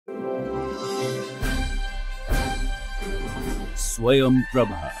Swayam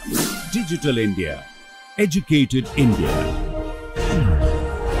Prabha. Digital India. Educated India.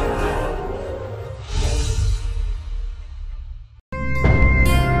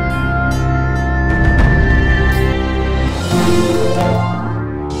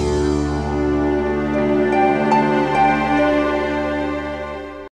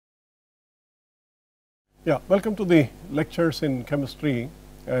 Yeah, welcome to the lectures in chemistry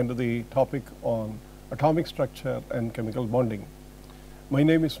and the topic on atomic structure and chemical bonding. My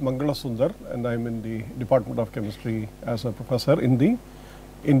name is Mangala Sundar and I am in the Department of Chemistry as a professor in the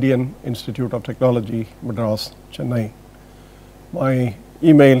Indian Institute of Technology, Madras, Chennai. My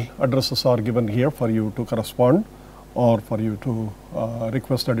email addresses are given here for you to correspond or for you to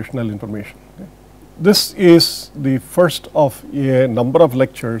request additional information. Okay. This is the first of a number of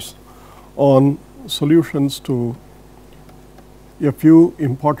lectures on solutions to a few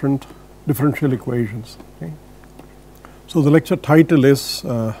important differential equations. Okay. So, the lecture title is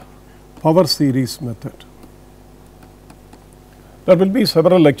Power Series Method. There will be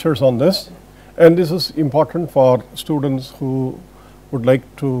several lectures on this, and this is important for students who would like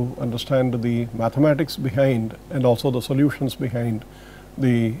to understand the mathematics behind and also the solutions behind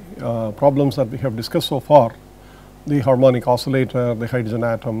the problems that we have discussed so far, the harmonic oscillator, the hydrogen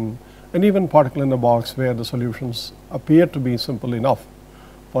atom, and even particle in a box, where the solutions appear to be simple enough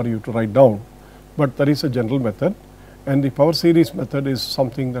for you to write down. But there is a general method, and the power series method is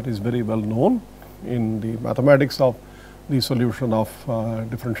something that is very well known in the mathematics of the solution of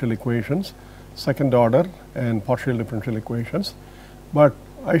differential equations, second order and partial differential equations. But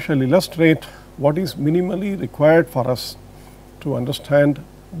I shall illustrate what is minimally required for us to understand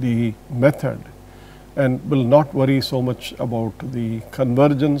the method, and will not worry so much about the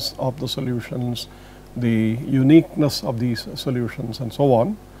convergence of the solutions, the uniqueness of these solutions and so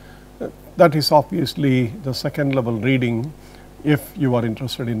on. That is obviously the second level reading if you are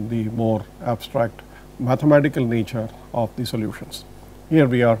interested in the more abstract mathematical nature of the solutions. Here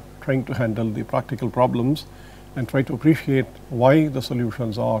we are trying to handle the practical problems and try to appreciate why the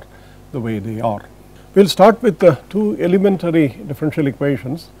solutions are the way they are. We will start with the two elementary differential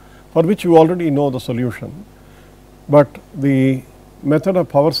equations for which you already know the solution, but the method of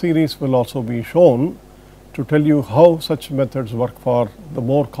power series will also be shown to tell you how such methods work for the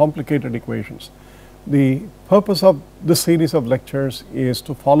more complicated equations. The purpose of this series of lectures is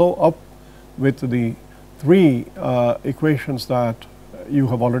to follow up with the three equations that you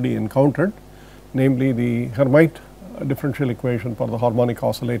have already encountered, namely the Hermite differential equation for the harmonic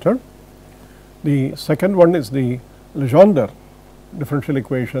oscillator. The second one is the Legendre differential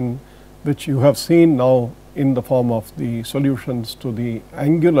equation, which you have seen now in the form of the solutions to the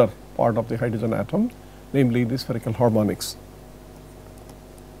angular part of the hydrogen atom, namely the spherical harmonics,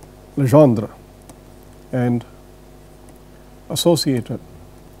 Legendre and associated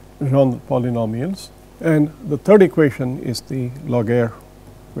Legendre polynomials. And the third equation is the Laguerre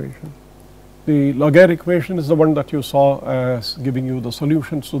equation. The Laguerre equation is the one that you saw as giving you the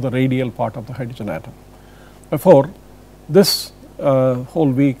solutions to the radial part of the hydrogen atom. Therefore, this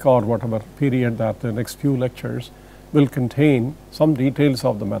whole week or whatever period that the next few lectures will contain some details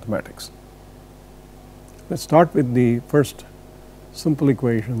of the mathematics. Let us start with the first simple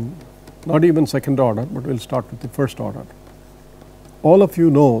equation, not even second order, but we will start with the first order. All of you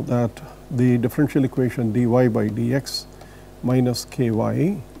know that the differential equation dy by dx minus ky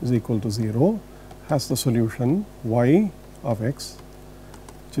is equal to 0 has the solution y of x,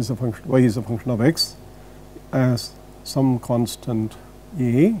 which is a function, y is a function of x, as some constant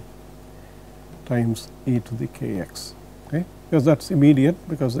a times e to the kx. Okay? Because that is immediate,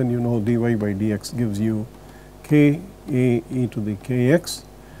 because then you know dy by dx gives you k a e to the kx,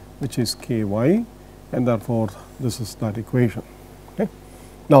 which is ky, and therefore this is that equation. Okay?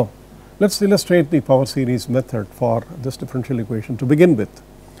 Now, let us illustrate the power series method for this differential equation to begin with.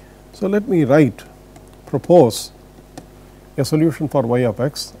 So, let me propose a solution for y of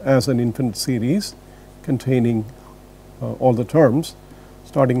x as an infinite series containing all the terms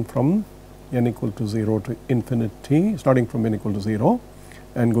starting from n equal to 0 to infinity, starting from n equal to 0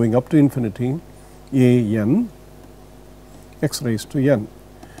 and going up to infinity, a n x raised to n.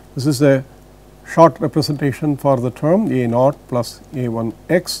 This is a short representation for the term a naught plus a 1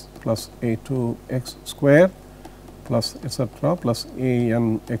 x plus a 2 x square plus etc. plus a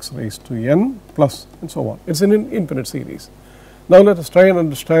n x raised to n plus and so on. It is an infinite series. Now, let us try and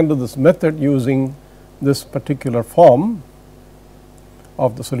understand this method using this particular form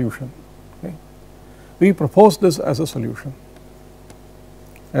of the solution. Okay. We propose this as a solution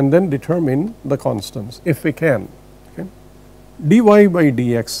and then determine the constants if we can. Okay. dy by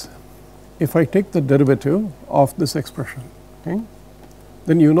dx, if I take the derivative of this expression, Okay.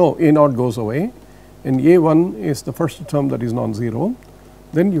 Then you know a naught goes away, and a1 is the first term that is non-zero.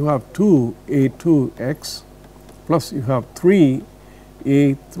 Then you have 2 a2x plus you have 3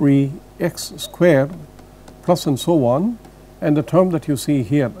 a3x squared plus and so on, and the term that you see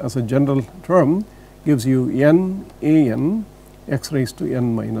here as a general term gives you n a(n) x raised to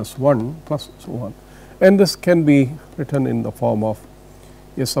n minus 1 plus so on, and this can be written in the form of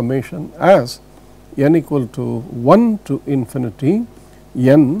a summation as n equal to 1 to infinity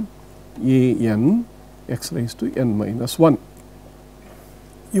n a(n) x raised to n minus 1.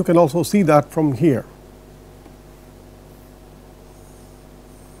 You can also see that from here.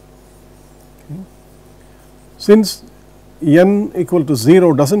 Okay. Since n equal to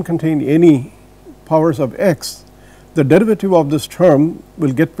 0 does not contain any powers of x, the derivative of this term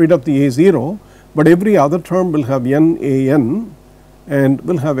will get rid of the a0, but every other term will have n a(n) and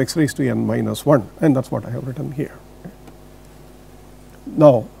will have x raised to n minus 1, and that is what I have written here.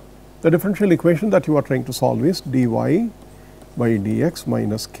 Now, the differential equation that you are trying to solve is dy by dx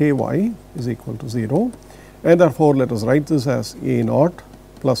minus ky is equal to 0, and therefore let us write this as a naught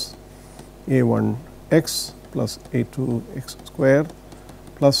plus a1x plus a2x square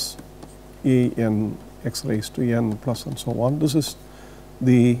plus a n x raised to n plus and so on. This is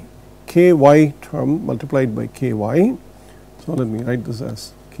the ky term multiplied by ky. So let me write this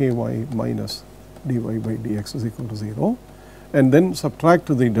as ky minus dy by dx is equal to 0, and then subtract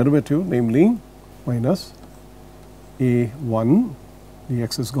the derivative, namely minus a1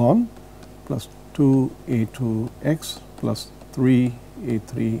 dx is gone plus 2 a2x plus 3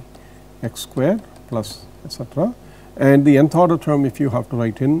 a3x squared plus etc. And the nth order term, if you have to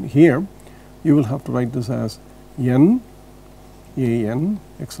write in here, you will have to write this as n a(n)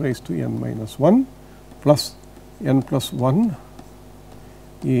 x raised to n minus 1 plus n plus 1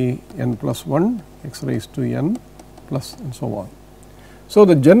 a n plus 1 x raised to n plus and so on. So,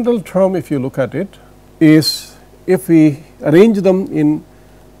 the general term, if you look at it, is if we arrange them in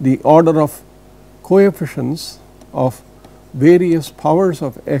the order of coefficients of various powers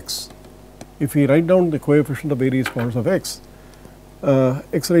of x, if we write down the coefficient of various powers of x,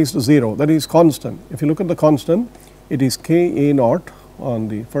 x raised to 0, that is constant. If you look at the constant, it is k a naught on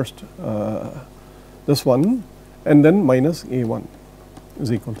the first this one, and then minus a1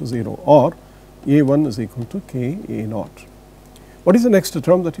 is equal to 0, or a1 is equal to k a naught. What is the next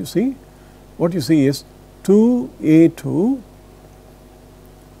term that you see? What you see is 2a2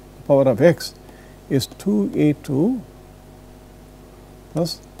 power of x is 2a2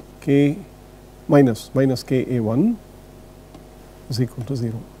 plus k minus k a1 is equal to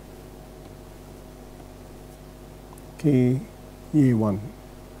 0. K a1,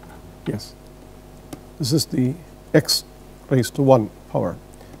 yes, this is the x raised to 1 power.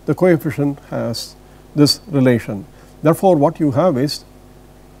 The coefficient has this relation. Therefore, what you have is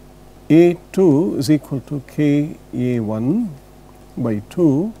a2 is equal to k a1 by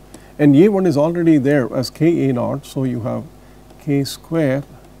 2, and a1 is already there as k a naught, so you have k square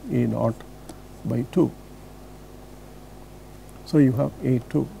a naught by 2. So, you have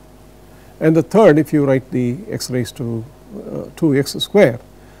a2. And the third, if you write the x raised to 2x square,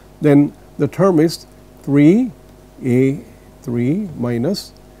 then the term is 3 a3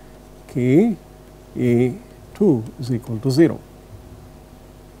 minus k a2 is equal to 0.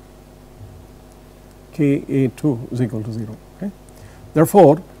 K a2 is equal to 0. Okay.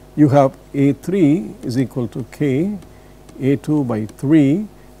 Therefore, you have a3 is equal to k a2 by 3,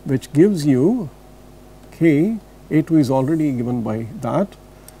 which gives you k a2 is already given by that.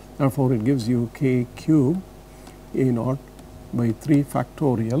 Therefore, it gives you k cube a naught by 3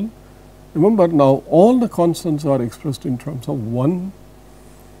 factorial. Remember, now all the constants are expressed in terms of one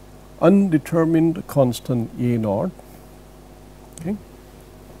undetermined constant a naught, okay.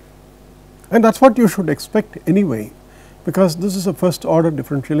 And that is what you should expect anyway, because this is a first order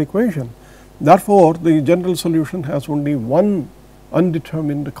differential equation. Therefore, the general solution has only one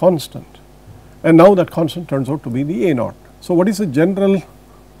undetermined constant, and now that constant turns out to be the a naught. So, what is the general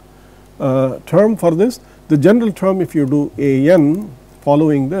term for this? The general term, if you do a n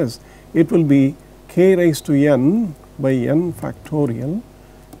following this, it will be k raised to n by n factorial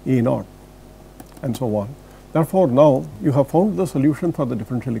a naught and so on. Therefore, now you have found the solution for the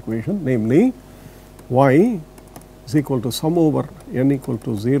differential equation, namely y is equal to sum over n equal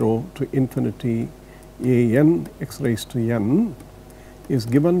to 0 to infinity a n x raised to n is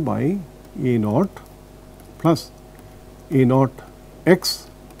given by a naught plus a naught x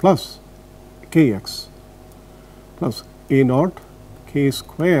plus kx plus a naught k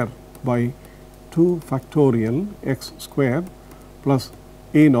square by 2 factorial x square plus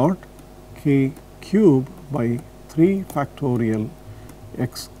a naught k cube by 3 factorial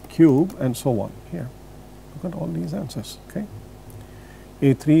x cube and so on here. Look at all these answers. Okay.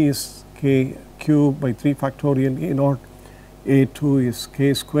 A3 is k cube by 3 factorial A naught, A2 is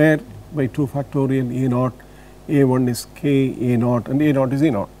k square by 2 factorial A naught, A1 is k A naught, and A naught is A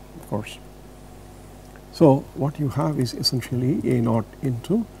naught, of course. So, what you have is essentially A naught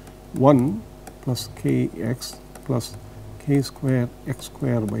into 1 plus kx plus k square x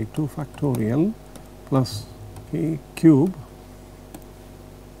square by 2 factorial plus k cube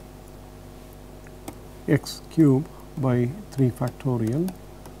x cube by 3 factorial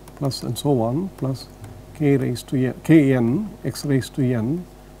plus and so on plus k raised to n, kn x raised to n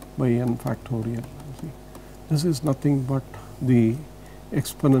by n factorial. See, this is nothing but the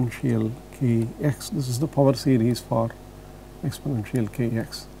exponential kx. This is the power series for exponential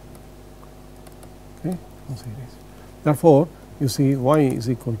kx. Okay, series. Therefore, you see y is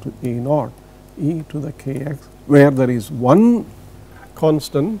equal to a naught e to the kx, where there is one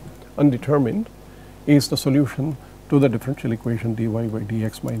constant undetermined, is the solution to the differential equation dy by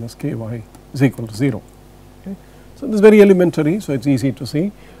dx minus ky is equal to 0. Okay. So, this is very elementary, so it is easy to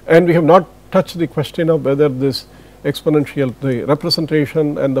see, and we have not touched the question of whether this exponential, the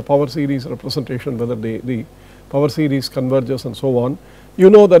representation and the power series representation, whether the power series converges and so on. You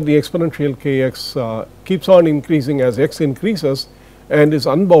know that the exponential kx keeps on increasing as x increases and is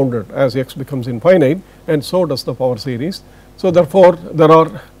unbounded as x becomes infinite, and so does the power series. So, therefore, there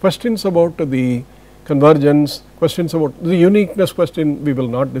are questions about the convergence, questions about the uniqueness question we will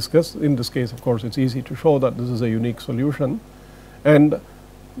not discuss. In this case, of course, it is easy to show that this is a unique solution, and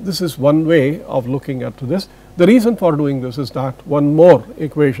this is one way of looking at this. The reason for doing this is that one more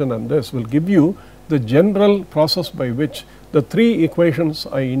equation and this will give you the general process by which the 3 equations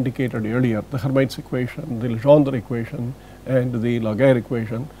I indicated earlier, the Hermite's equation, the Legendre equation and the Laguerre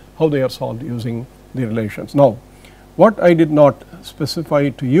equation, how they are solved using the relations. Now, what I did not specify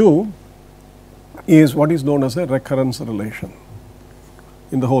to you is what is known as a recurrence relation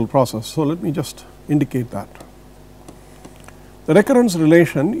in the whole process. So, let me just indicate that. The recurrence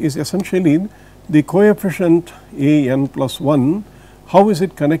relation is essentially the coefficient a n plus 1, how is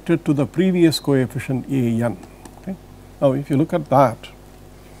it connected to the previous coefficient a n. Okay. Now, if you look at that,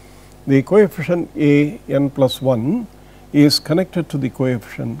 the coefficient a n plus 1 is connected to the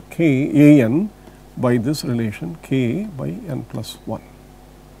coefficient k a n by this relation k by n plus 1.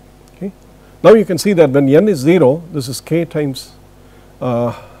 Okay. Now, you can see that when n is 0, this is k times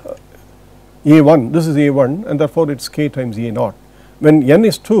a1, this is a1, and therefore it is k times a naught. When n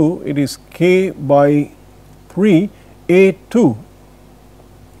is 2, it is k by 3 a2,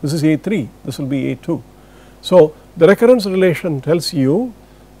 this is a3, this will be a2. So, the recurrence relation tells you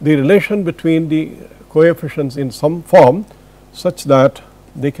the relation between the coefficients in some form such that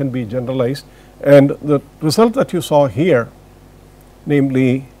they can be generalized, and the result that you saw here,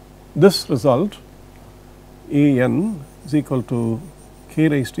 namely this result a n is equal to k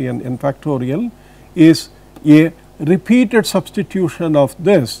raised to n factorial, is a repeated substitution of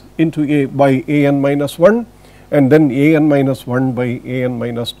this into a by a n minus 1, and then a n minus 1 by a n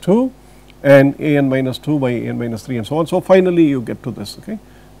minus 2, and a n minus 2 by a n minus 3, and so on. So, finally, you get to this. Okay.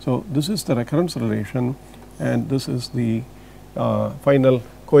 So, this is the recurrence relation, and this is the final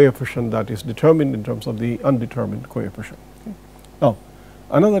coefficient that is determined in terms of the undetermined coefficient. Okay. Now,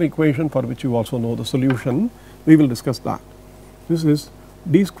 another equation for which you also know the solution, we will discuss that. This is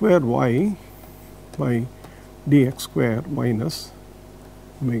d square y by dx square minus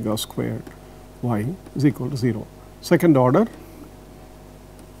omega squared y is equal to 0. Second order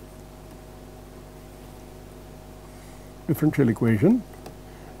differential equation,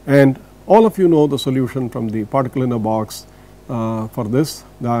 and all of you know the solution from the particle in a box for this,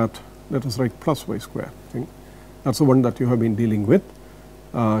 that let us write plus y square. That is the one that you have been dealing with.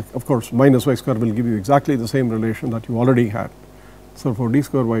 Of course, minus y square will give you exactly the same relation that you already had. So, for d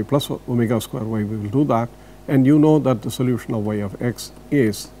square y plus omega square y, we will do that, and you know that the solution of y of x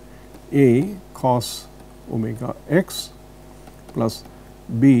is a cos omega x plus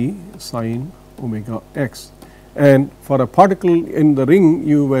b sin omega x. And for a particle in the ring,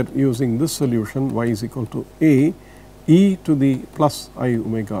 you were using this solution, y is equal to a e to the plus I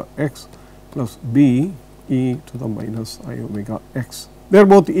omega x plus b e to the minus I omega x. They are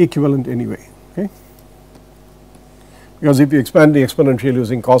both equivalent anyway. Okay. Because if you expand the exponential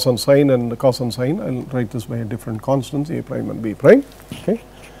using cos and sine and cos and sine, I will write this by a different constants a prime and b prime. Okay.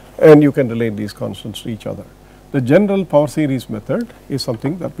 And you can relate these constants to each other. The general power series method is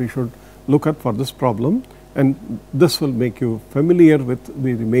something that we should look at for this problem, and this will make you familiar with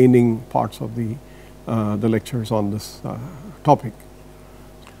the remaining parts of the lectures on this topic.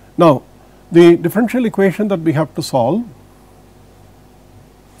 Now, The differential equation that we have to solve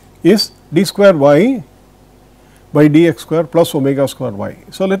is d square y by dx square plus omega square y.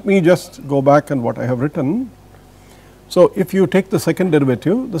 So, let me just go back and what I have written. So, if you take the second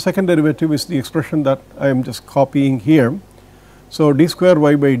derivative is the expression that I am just copying here. So, d square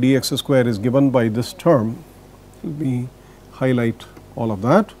y by dx square is given by this term. Let me highlight all of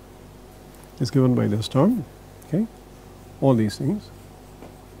that, is given by this term, okay, all these things.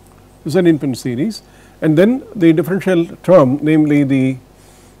 This is an infinite series, and then the differential term, namely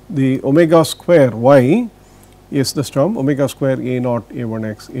the omega square y is this term, omega square a naught,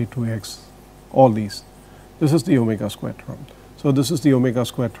 a1x, a2x, all these. This is the omega square term. So, this is the omega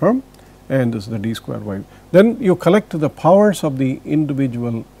square term and this is the d square y. Then you collect the powers of the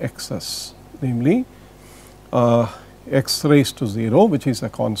individual x's, namely x raised to 0, which is a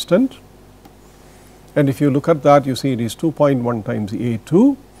constant, and if you look at that, you see it is 2.1 times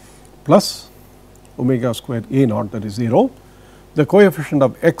a2 plus omega square a naught, that is 0. The coefficient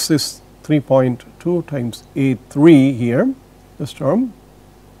of x is 3.2 times a3 here, this term,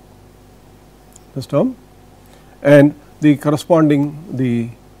 and the corresponding the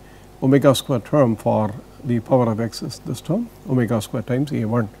omega square term for the power of x is this term, omega square times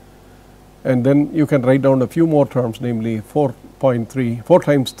a1. And then you can write down a few more terms, namely 4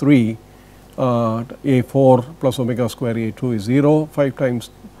 times 3 a4 plus omega square a2 is 0, 5 times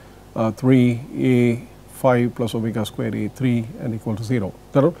 3 a5 plus omega square a3 and equal to 0.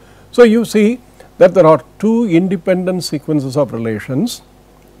 So, you see that there are two independent sequences of relations.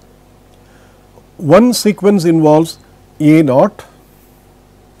 One sequence involves a naught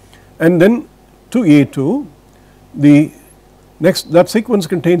and then to a2. The next, that sequence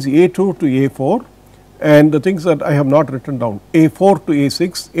contains a2 to a4 and the things that I have not written down, a4 to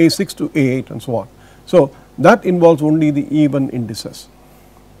a6, a6 to a8 and so on. So, that involves only the even indices.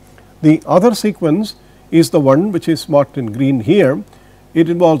 The other sequence is the one which is marked in green here. It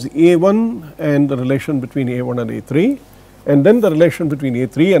involves a1 and the relation between a1 and a3, and then the relation between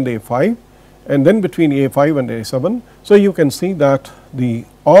a3 and a5, and then between a5 and a7. So, you can see that the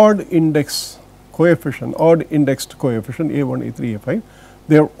odd indexed coefficient a1, a3, a5,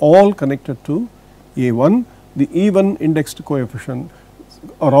 they are all connected to a1. The even indexed coefficient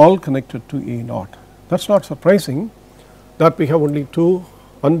are all connected to a naught. That is not surprising that we have only two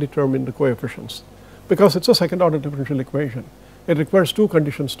undetermined coefficients, because it is a second order differential equation. It requires two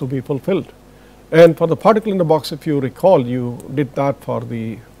conditions to be fulfilled, and for the particle in the box, if you recall, you did that for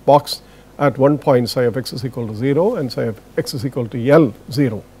the box at one point psi of x is equal to 0 and psi of x is equal to L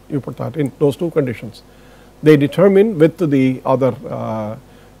 0. You put that in those two conditions. They determine with the other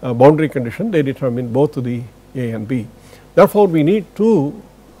boundary condition, they determine both the a and b. Therefore, we need two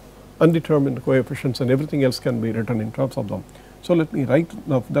undetermined coefficients and everything else can be written in terms of them. So, let me write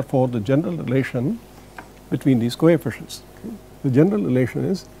therefore the general relation between these coefficients. Okay. The general relation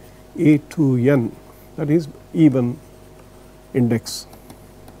is a to n, that is even index.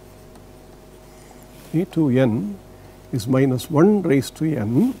 A to n is minus 1 raised to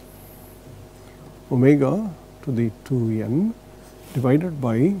n omega to the 2n divided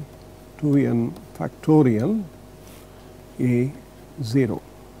by 2n factorial a 0.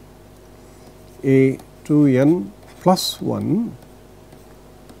 A 2n plus 1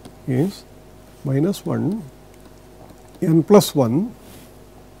 is minus 1 n plus 1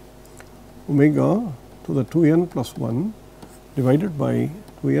 omega to the 2n plus 1 divided by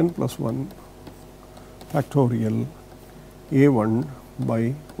 2n plus 1 factorial a1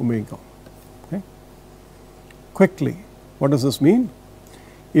 by omega. Okay. Quickly, what does this mean?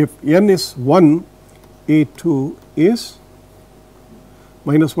 If n is 1, a2 is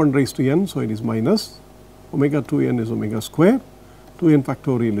minus 1 raised to n, so it is minus omega 2n is omega square, 2n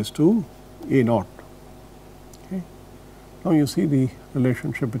factorial is 2, a naught. Okay. Now, you see the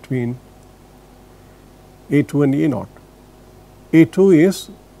relationship between a2 and a naught. A2 is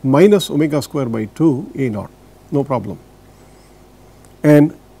minus omega square by 2 a naught, no problem,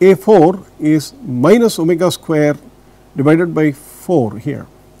 and a4 is minus omega square divided by 4 here,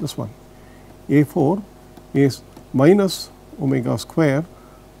 this one. A4 is minus omega square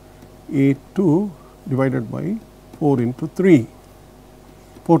a2 divided by 4 into 3,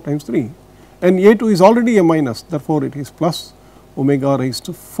 4 times 3, and a2 is already a minus, therefore, it is plus omega raised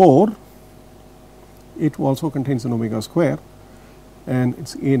to 4. A2 also contains an omega square and it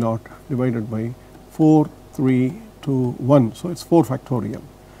is a naught divided by 4, 3, 2, 1. So, it is 4 factorial.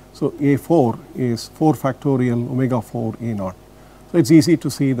 So, a4 is 4 factorial omega 4 a naught. So, it is easy to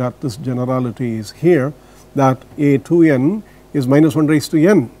see that this generality is here, that a2n is minus 1 raised to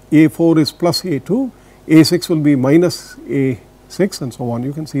n, a4 is plus a2, a6 will be minus a6 and so on.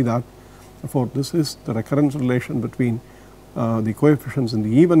 You can see that Therefore, this is the recurrence relation between the coefficients in the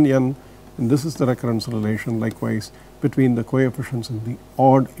even n, and this is the recurrence relation likewise between the coefficients in the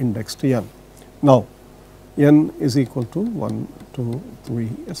odd indexed n. Now, n is equal to 1, 2, 3,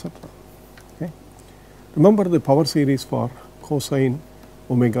 etc. Okay. Remember the power series for cosine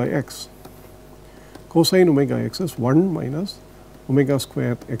omega x. Cosine omega x is 1 minus omega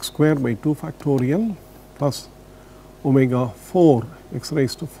square x square by 2 factorial plus omega 4 x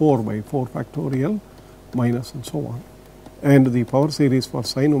raised to 4 by 4 factorial minus and so on. And the power series for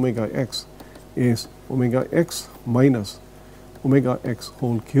sine omega x is omega x minus omega x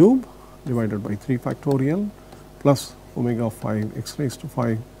whole cube divided by 3 factorial plus omega 5 x raised to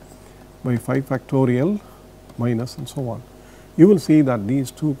 5 by 5 factorial minus and so on. You will see that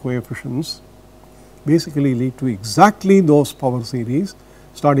these two coefficients basically lead to exactly those power series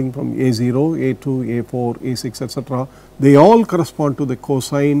starting from A0, A2, A4, A6, etc. They all correspond to the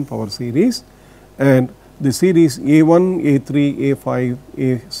cosine power series, and the series A1, A3, A5,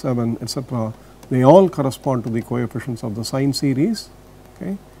 A7, etc. they all correspond to the coefficients of the sine series,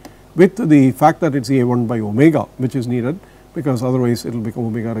 okay, with the fact that it is A1 by omega, which is needed because otherwise it will become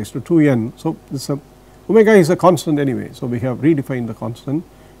omega raised to 2n. So, this omega is a constant anyway. So, we have redefined the constant,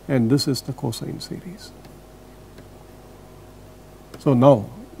 and this is the cosine series. So, now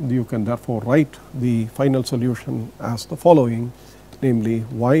you can therefore write the final solution as the following, namely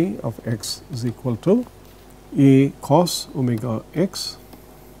y of x is equal to a cos omega x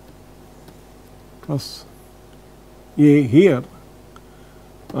plus a here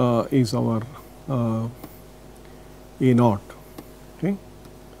is our a naught, okay,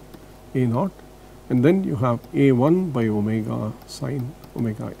 a naught, and then you have a1 by omega sine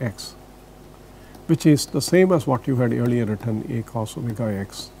omega x, which is the same as what you had earlier written, a cos omega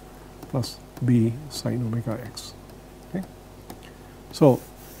x plus b sine omega x. Okay. So,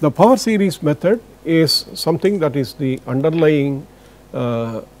 the power series method is something that is the underlying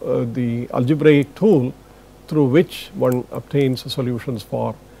the algebraic tool through which one obtains solutions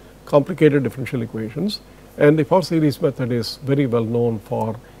for complicated differential equations, and the power series method is very well known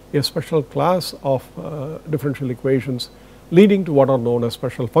for a special class of differential equations leading to what are known as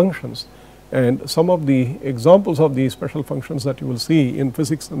special functions. And some of the examples of these special functions that you will see in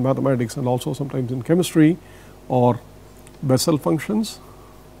physics and mathematics and also sometimes in chemistry are Bessel functions.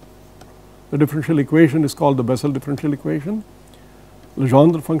 The differential equation is called the Bessel differential equation,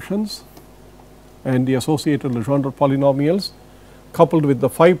 Legendre functions and the associated Legendre polynomials. Coupled with the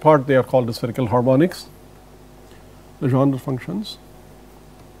phi part, they are called the spherical harmonics. Legendre functions,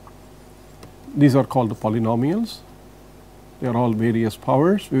 these are called the polynomials. They are all various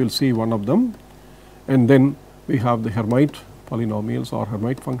powers. We will see one of them, and then we have the Hermite polynomials or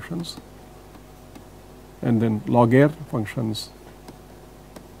Hermite functions, and then Laguerre functions,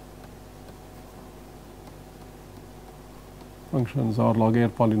 or Laguerre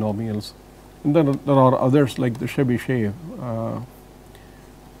polynomials, and then there are others like the Chebyshev.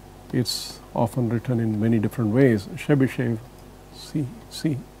 It's often written in many different ways. Chebyshev,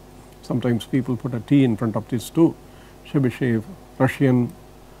 C. Sometimes people put a T in front of this too. Chebyshev, Russian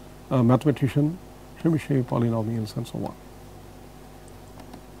mathematician, Chebyshev polynomials and so on.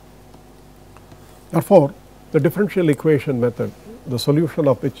 Therefore, the differential equation method, the solution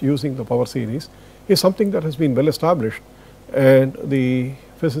of which using the power series, is something that has been well established, and the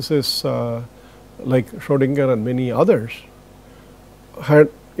physicists like Schrodinger and many others had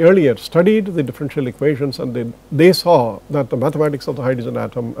earlier studied the differential equations, and they saw that the mathematics of the hydrogen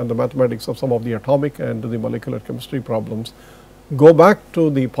atom and the mathematics of some of the atomic and the molecular chemistry problems go back to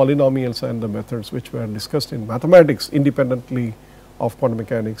the polynomials and the methods which were discussed in mathematics independently of quantum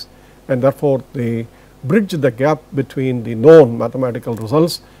mechanics, and therefore they bridge the gap between the known mathematical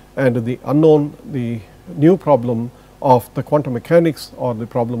results and the unknown, the new problem of the quantum mechanics or the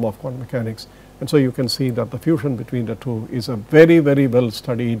problem of quantum mechanics. And so you can see that the fusion between the two is a very, very well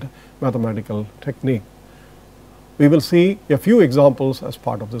studied mathematical technique. We will see a few examples as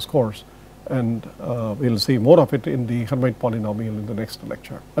part of this course, and we will see more of it in the Hermite polynomial in the next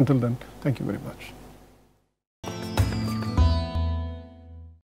lecture. Until then, thank you very much.